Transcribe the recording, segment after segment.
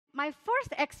my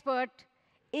first expert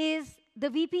is the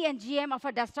VP and GM of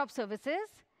our desktop services.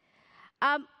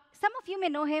 Some of you may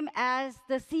know him as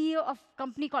the CEO of a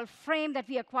company called Frame that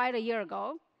we acquired a year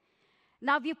ago.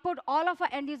 Now we've put all of our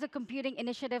end-user computing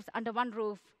initiatives under one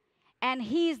roof, and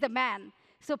he's the man.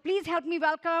 So please help me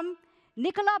welcome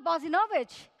Nicola.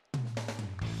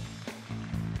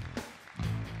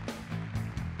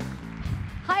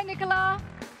 Hi, Nicola.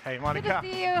 Hey, Monica. Good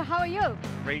to see you. How are you?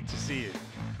 Great to see you.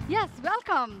 Yes,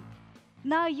 welcome.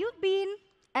 Now, you've been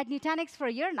at Nutanix for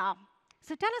a year now.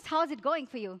 So tell us, how is it going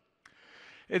for you?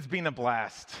 It's been a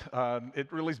blast. It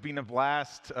really has been a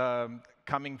blast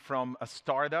coming from a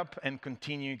startup and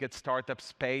continuing at startup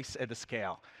space at a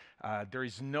scale. There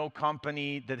is no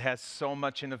company that has so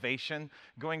much innovation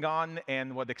going on,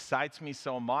 and what excites me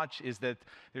so much is that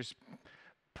there's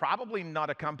probably not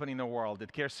a company in the world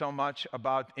that cares so much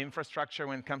about infrastructure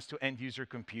when it comes to end-user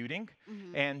computing,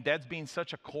 and that's been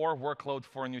such a core workload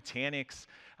for Nutanix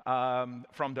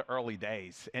from the early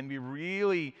days. And we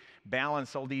really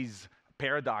balance all these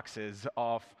paradoxes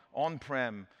of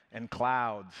on-prem and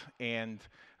cloud and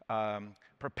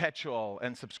perpetual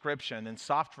and subscription and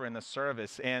software and a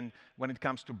service. And when it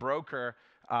comes to broker,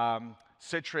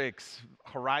 Citrix,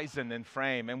 Horizon, and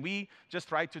Frame. And we just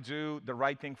try to do the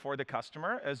right thing for the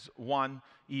customer as one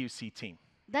EUC team.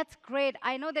 That's great.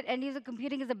 I know that end-user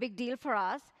computing is a big deal for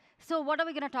us. So what are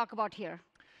we going to talk about here?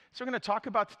 So we're going to talk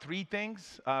about three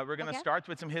things. We're going to start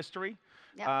with some history.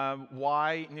 Yep.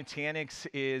 Why Nutanix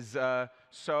is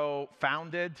so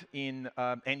founded in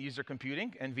end-user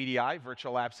computing and VDI,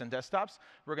 virtual apps and desktops.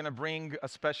 We're going to bring a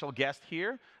special guest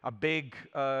here, a big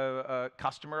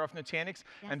customer of Nutanix,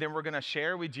 and then we're going to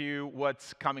share with you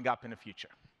what's coming up in the future.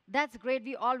 That's great.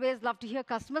 We always love to hear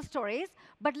customer stories.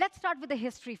 But let's start with the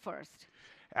history first.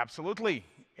 Absolutely.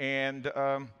 And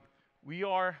we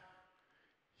are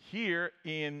here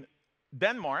in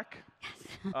Denmark.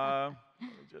 Yes.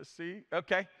 Just see.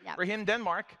 OK. Yep. We're here in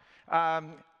Denmark,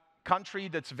 country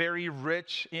that's very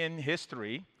rich in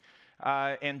history.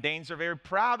 And Danes are very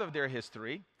proud of their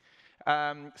history.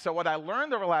 So what I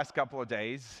learned over the last couple of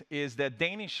days is that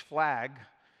Danish flag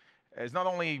is not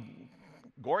only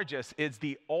gorgeous, it's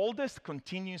the oldest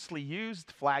continuously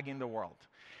used flag in the world.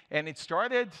 And it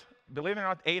started, believe it or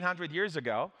not, 800 years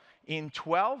ago. In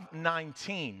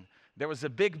 1219, there was a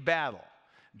big battle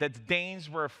that Danes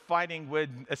were fighting with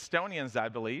Estonians, I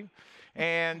believe.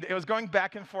 And it was going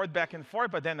back and forth,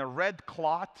 but then a red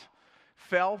cloth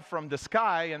fell from the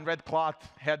sky, and red cloth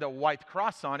had a white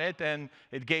cross on it, and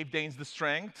it gave Danes the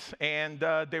strength, and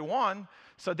they won,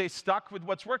 so they stuck with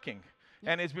what's working.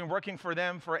 And it's been working for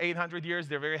them for 800 years.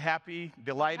 They're very happy,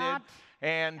 delighted,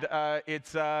 and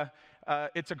it's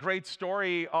a great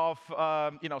story of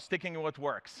sticking with what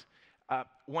works.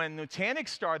 When Nutanix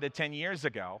started 10 years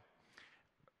ago,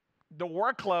 the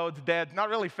workload that not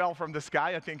really fell from the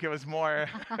sky, I think it was more,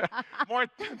 more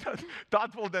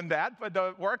thoughtful than that, but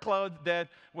the workload that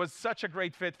was such a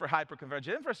great fit for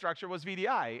hyperconverged infrastructure was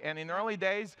VDI. And in early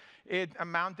days, it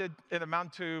amounted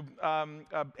to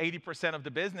 80% of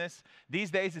the business.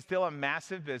 These days, it's still a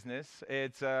massive business.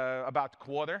 It's about a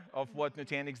quarter of what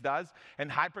Nutanix does. And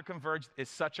hyperconverged is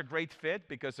such a great fit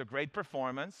because of great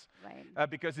performance,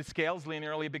 because it scales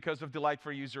linearly, because of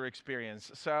delightful user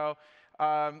experience. So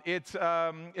it's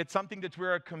something that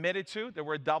we're committed to, that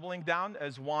we're doubling down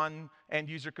as one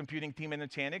end-user computing team in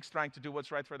Nutanix, trying to do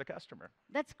what's right for the customer.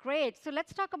 That's great. So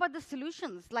let's talk about the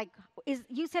solutions.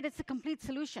 You said it's a complete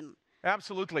solution.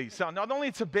 Absolutely. So not only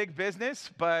it's a big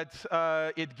business, but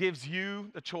it gives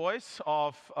you the choice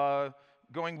of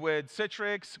going with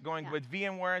Citrix, going with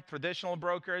VMware, traditional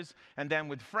brokers, and then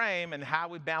with Frame, and how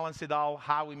we balance it all,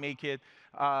 how we make it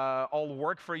all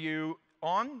work for you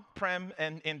on-prem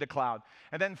and in the cloud.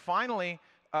 And then finally,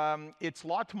 it's a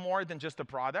lot more than just a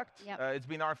product. It's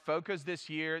been our focus this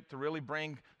year to really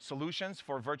bring solutions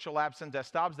for virtual apps and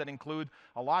desktops that include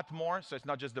a lot more. So it's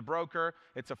not just the broker,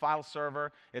 it's a file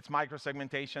server, it's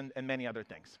microsegmentation, and many other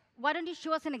things. Why don't you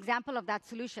show us an example of that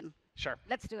solution? Sure.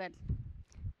 Let's do it.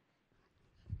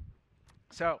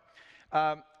 So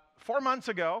 4 months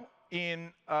ago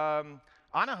in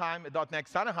Anaheim, at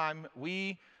 .next Anaheim,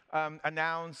 we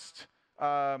announced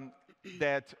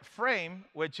that Frame,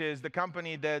 which is the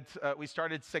company that we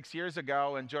started 6 years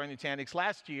ago and joined Nutanix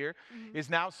last year, is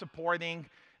now supporting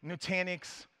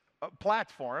Nutanix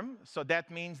platform. So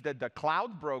that means that the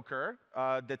cloud broker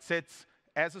that sits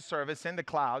as a service in the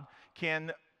cloud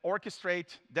can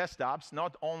orchestrate desktops,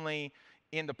 not only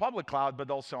in the public cloud, but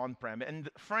also on-prem.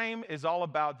 And Frame is all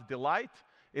about delight.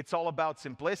 It's all about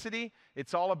simplicity.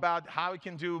 It's all about how we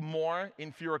can do more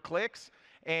in fewer clicks.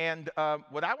 And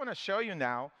what I want to show you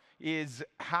now is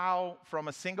how, from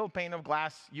a single pane of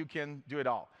glass, you can do it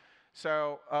all.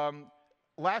 So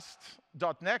last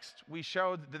 .next, we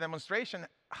showed the demonstration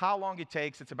how long it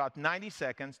takes. It's about 90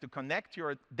 seconds to connect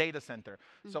your data center.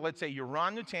 So let's say you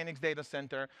run Nutanix data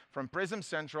center from Prism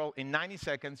Central. In 90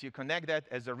 seconds, you connect that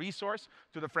as a resource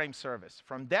to the Frame service.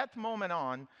 From that moment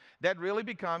on, that really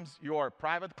becomes your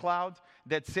private cloud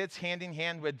that sits hand in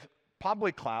hand with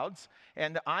public clouds.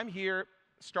 And I'm here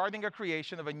starting a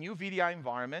creation of a new VDI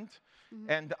environment.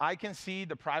 And I can see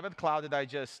the private cloud that I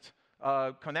just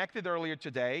connected earlier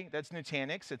today. That's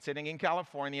Nutanix. It's sitting in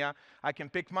California. I can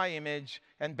pick my image,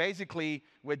 and basically,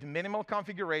 with minimal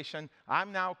configuration,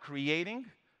 I'm now creating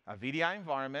a VDI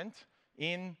environment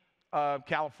in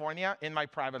California in my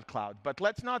private cloud. But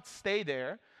let's not stay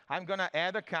there. I'm going to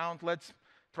add account. Let's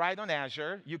try it on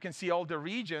Azure. You can see all the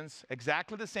regions,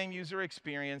 exactly the same user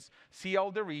experience. See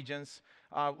all the regions.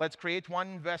 Let's create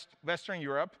one in Western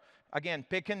Europe. Again,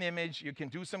 pick an image. You can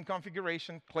do some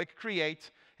configuration. Click Create.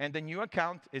 And the new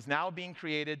account is now being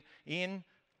created in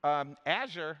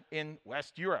Azure in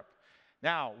West Europe.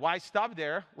 Now, why stop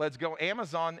there? Let's go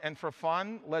Amazon, and for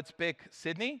fun, let's pick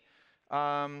Sydney.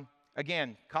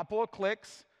 Again, couple of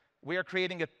clicks. We are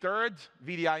creating a third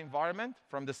VDI environment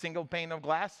from the single pane of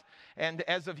glass. And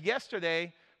as of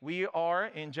yesterday, we are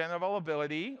in general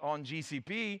availability on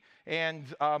GCP.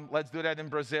 And let's do that in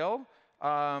Brazil.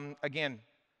 Again,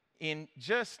 in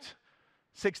just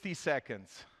 60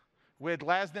 seconds. With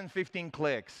less than 15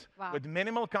 clicks, with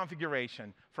minimal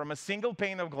configuration, from a single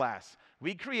pane of glass,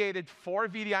 we created 4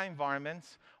 VDI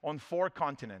environments on 4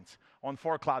 continents, on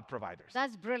 4 cloud providers.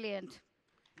 That's brilliant.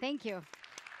 Thank you.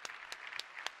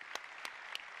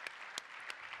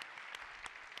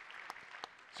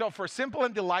 So for simple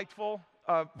and delightful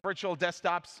virtual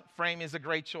desktops, Frame is a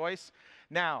great choice.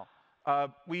 Now,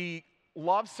 we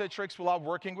love Citrix. We love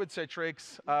working with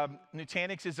Citrix.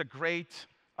 Nutanix is a great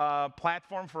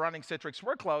platform for running Citrix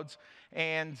workloads.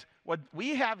 And what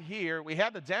we have here, we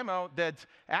have a demo that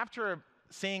after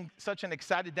seeing such an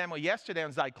excited demo yesterday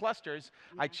on Xi clusters,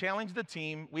 I challenged the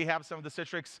team. We have some of the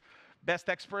Citrix best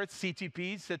experts,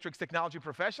 CTPs, Citrix Technology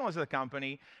Professionals of the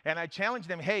company, and I challenged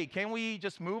them, hey, can we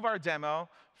just move our demo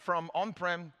from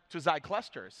on-prem to Xi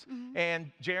clusters?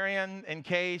 And Jarian and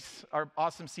Case, our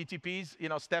awesome CTPs,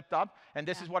 stepped up, and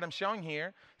this is what I'm showing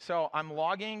here. So I'm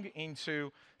logging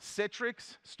into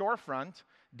Citrix storefront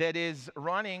that is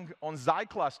running on Xi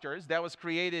clusters that was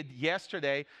created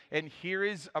yesterday, and here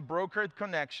is a brokered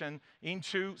connection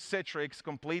into Citrix,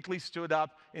 completely stood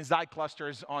up in Xi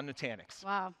clusters on Nutanix.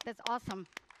 Wow, that's awesome.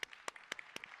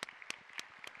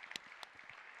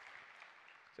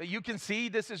 So you can see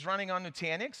this is running on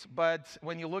Nutanix, but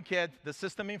when you look at the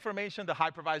system information, the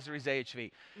hypervisor is AHV.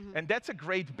 And that's a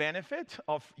great benefit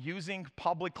of using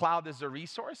public cloud as a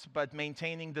resource, but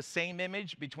maintaining the same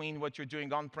image between what you're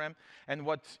doing on-prem and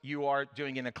what you are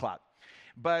doing in a cloud.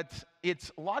 But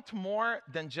it's a lot more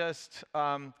than just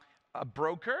a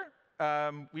broker.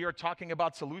 We are talking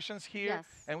about solutions here,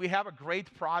 and we have a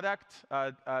great product.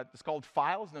 It's called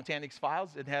Files, Nutanix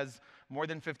Files. It has more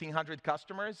than 1,500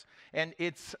 customers, and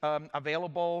it's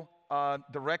available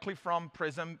directly from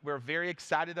Prism. We're very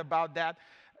excited about that.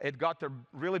 It got a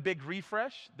really big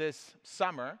refresh this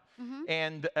summer,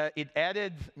 and it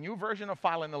added new version of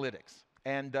File Analytics.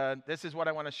 And this is what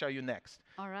I want to show you next.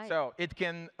 All right. So it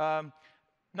can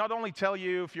not only tell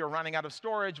you if you're running out of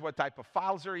storage, what type of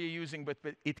files are you using, but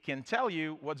it can tell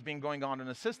you what's been going on in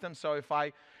the system. So if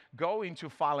I go into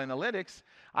File Analytics,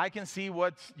 I can see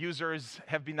what users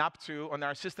have been up to on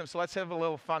our system. So let's have a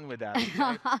little fun with that.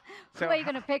 Okay? Who are you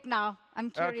going to pick now? I'm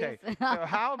curious. Okay. So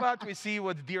how about we see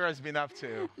what Dheeraj been up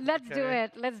to? Let's do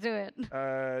it. Let's do it.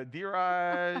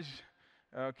 Dheeraj.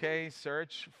 Okay,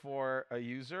 search for a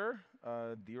user.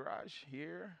 Dheeraj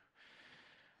here.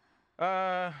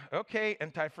 Okay,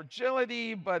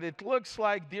 anti-fragility, but it looks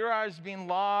like Dheeraj's been a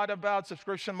lot about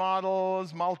subscription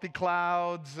models,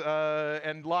 multi-clouds,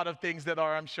 and a lot of things that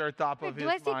are, I'm sure, top of his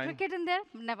mind. Do I see cricket in there?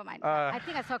 Never mind. I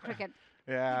think I saw cricket.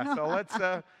 Yeah, so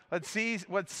let's see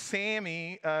what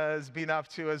Sammy has been up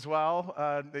to as well,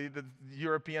 the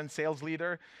European sales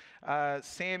leader.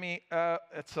 Sammy,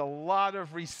 it's a lot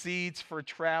of receipts for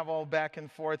travel back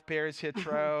and forth, Paris,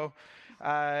 Heathrow,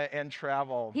 and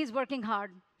travel. He's working hard.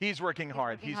 He's working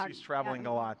hard. He's traveling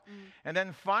a lot. And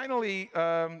then finally,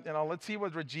 let's see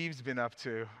what Rajiv's been up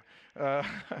to.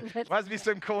 Must be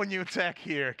some cool new tech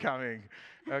here coming.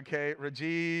 Okay,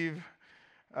 Rajiv.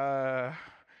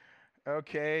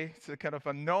 Okay, it's a kind of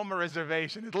a NOMA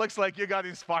reservation. It looks like you got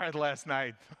inspired last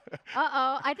night.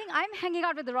 Uh-oh, I think I'm hanging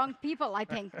out with the wrong people, I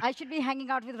think. I should be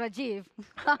hanging out with Rajiv.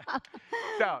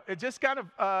 So it's just kind of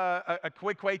a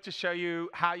quick way to show you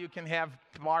how you can have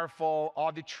powerful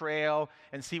audit trail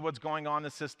and see what's going on in the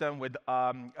system with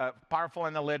powerful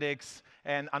analytics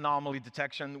and anomaly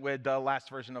detection with the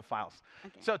last version of files.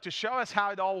 Okay. So to show us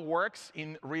how it all works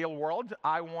in real world,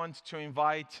 I want to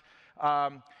invite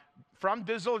from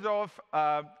Düsseldorf,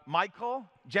 Michael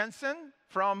Jensen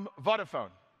from Vodafone.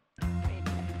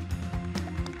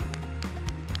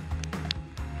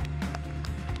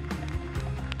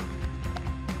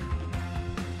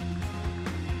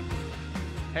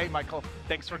 Hey, Michael,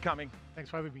 thanks for coming. Thanks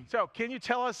for having me. So can you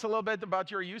tell us a little bit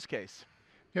about your use case?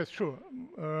 Yes, sure.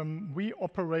 We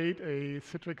operate a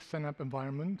Citrix stand-up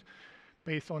environment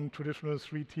based on traditional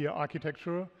three-tier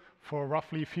architecture for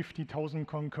roughly 50,000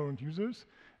 concurrent users.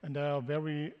 And there are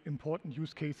very important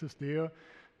use cases there.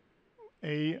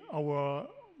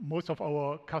 Most of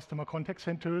our customer contact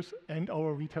centers and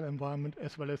our retail environment,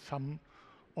 as well as some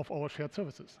of our shared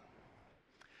services.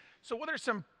 So what are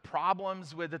some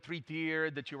problems with the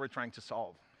three-tier that you were trying to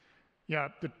solve? Yeah,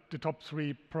 the top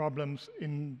three problems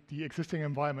in the existing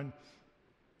environment.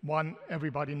 One,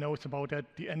 everybody knows about that,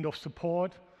 the end of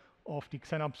support of the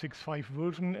XenApp 6.5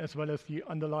 version, as well as the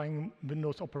underlying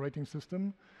Windows operating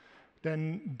system.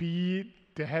 Then B,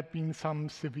 there had been some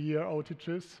severe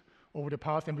outages over the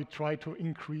past, and we tried to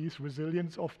increase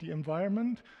resilience of the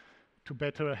environment to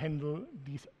better handle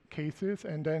these cases.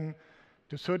 And then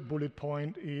the third bullet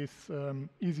point is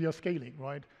easier scaling,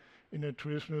 right? In a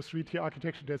traditional three-tier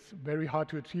architecture, that's very hard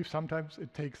to achieve. Sometimes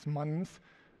it takes months,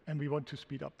 and we want to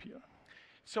speed up here.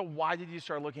 So why did you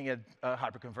start looking at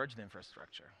hyperconverged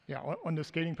infrastructure? Yeah, on the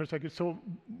scaling perspective, so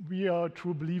we are a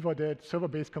true believer that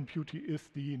server-based computing is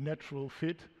the natural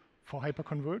fit for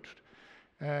hyperconverged.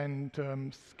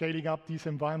 And scaling up these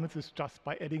environments is just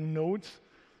by adding nodes.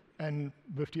 And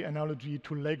with the analogy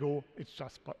to Lego, it's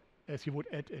just as you would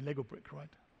add a Lego brick,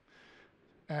 right?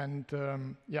 And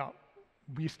yeah,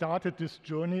 we started this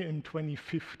journey in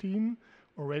 2015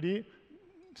 already.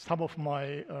 Some of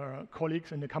my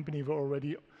colleagues in the company were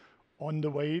already on the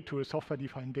way to a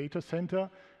software-defined data center.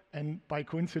 And by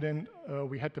coincidence,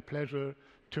 we had the pleasure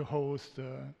to host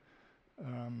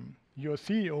your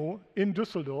CEO in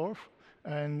Düsseldorf.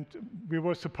 And we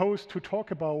were supposed to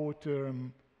talk about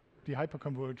the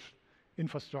hyperconverged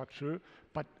infrastructure,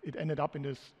 but it ended up in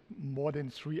this more than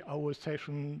 3-hour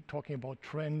session talking about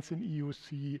trends in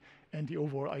EUC and the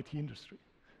overall IT industry.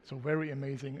 So very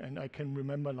amazing, and I can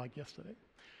remember like yesterday.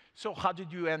 So how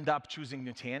did you end up choosing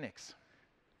Nutanix?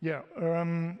 Yeah,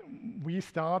 we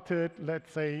started,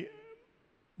 let's say,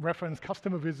 reference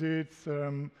customer visits.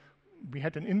 We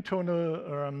had an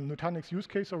internal Nutanix use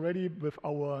case already with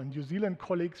our New Zealand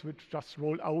colleagues, which just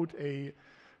rolled out a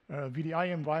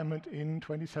VDI environment in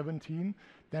 2017.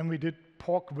 Then we did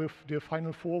POC with the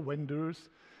final 4 vendors.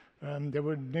 There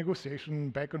were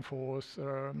negotiations back and forth,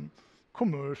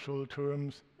 commercial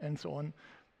terms, and so on.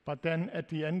 But then at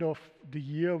the end of the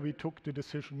year, we took the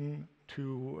decision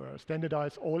to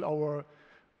standardize all our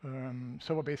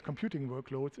server-based computing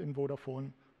workloads in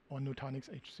Vodafone on Nutanix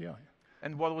HCI.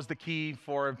 And what was the key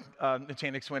for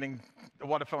Nutanix winning the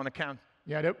Vodafone account?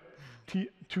 Yeah, there are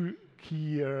 2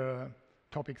 key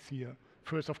topics here.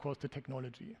 First, of course, the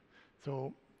technology.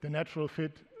 So the natural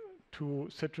fit to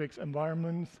Citrix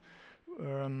environments.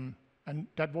 And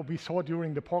that what we saw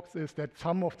during the POCs is that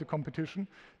some of the competition,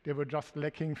 they were just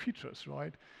lacking features,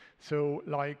 right? So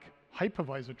like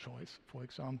hypervisor choice, for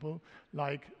example,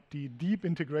 like the deep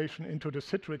integration into the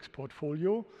Citrix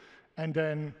portfolio, and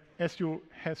then, as you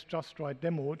has just right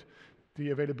demoed,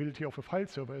 the availability of a file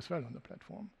server as well on the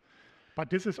platform. But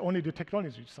this is only the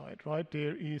technology side, right?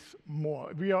 There is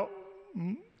more. We are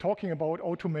talking about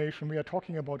automation, we are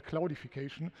talking about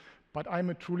cloudification, but I'm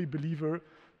a truly believer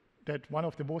that one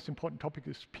of the most important topics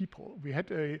is people. We had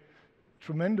a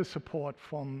tremendous support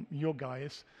from your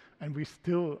guys, and we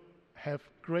still have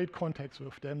great contacts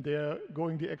with them. They're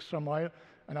going the extra mile,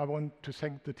 and I want to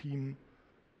thank the team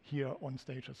here on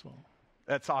stage as well.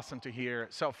 That's awesome to hear.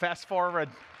 So fast forward.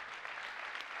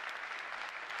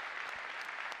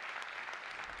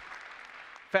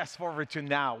 Fast forward to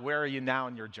now. Where are you now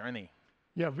in your journey?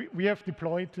 Yeah, we have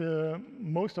deployed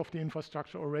most of the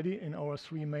infrastructure already in our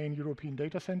 3 main European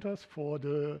data centers for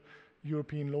the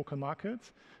European local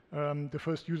markets. The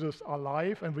first users are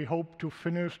live, and we hope to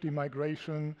finish the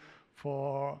migration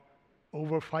for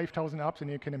over 5,000 apps, and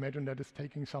you can imagine that it's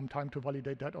taking some time to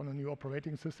validate that on a new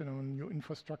operating system, on a new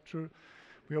infrastructure.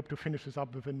 We hope to finish this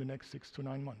up within the next 6 to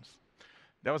 9 months.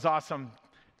 That was awesome.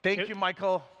 Thank you,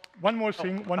 Michael. one more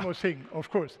thing, of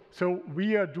course. So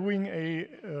we are doing a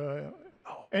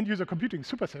end user computing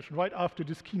super session right after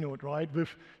this keynote, right, with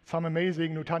some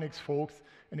amazing Nutanix folks.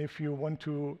 And if you want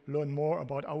to learn more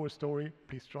about our story,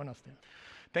 please join us there.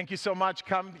 Thank you so much.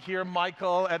 Come here,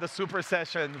 Michael, at the super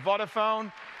session.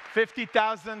 Vodafone,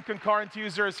 50,000 concurrent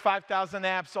users, 5,000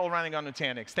 apps, all running on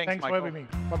Nutanix. Thanks, Michael. Thanks for having me.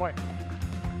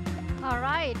 Bye-bye. All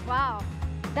right, wow.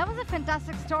 That was a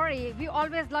fantastic story. We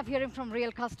always love hearing from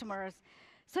real customers.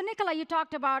 So Nicola, you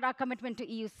talked about our commitment to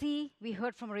EUC. We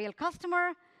heard from a real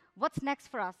customer. What's next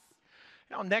for us?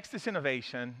 Next is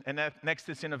innovation, and next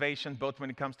is innovation both when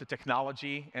it comes to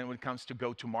technology and when it comes to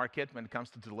go-to-market, when it comes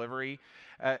to delivery.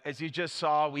 As you just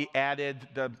saw, we added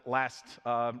the last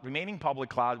remaining public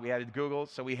cloud. We added Google,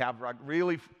 so we have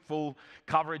really full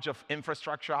coverage of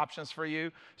infrastructure options for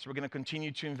you. So we're going to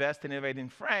continue to invest and innovate in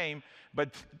Frame.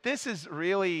 But this is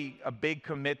really a big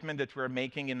commitment that we're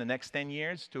making in the next 10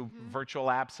 years to virtual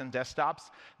apps and desktops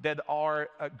that are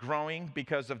growing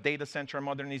because of data center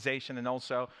modernization and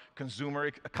also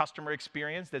customer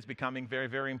experience that's becoming very,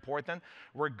 very important.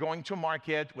 We're going to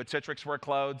market with Citrix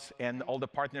workloads and all the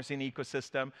partners in the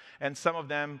ecosystem. And some of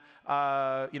them,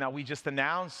 we just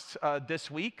announced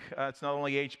this week. It's not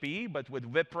only HPE, but with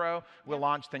Wipro, we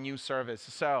launched a new service.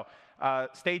 So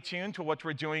stay tuned to what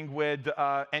we're doing with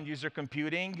end user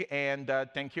computing. And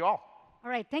thank you all.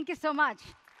 All right, thank you so much.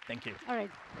 Thank you. All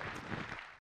right.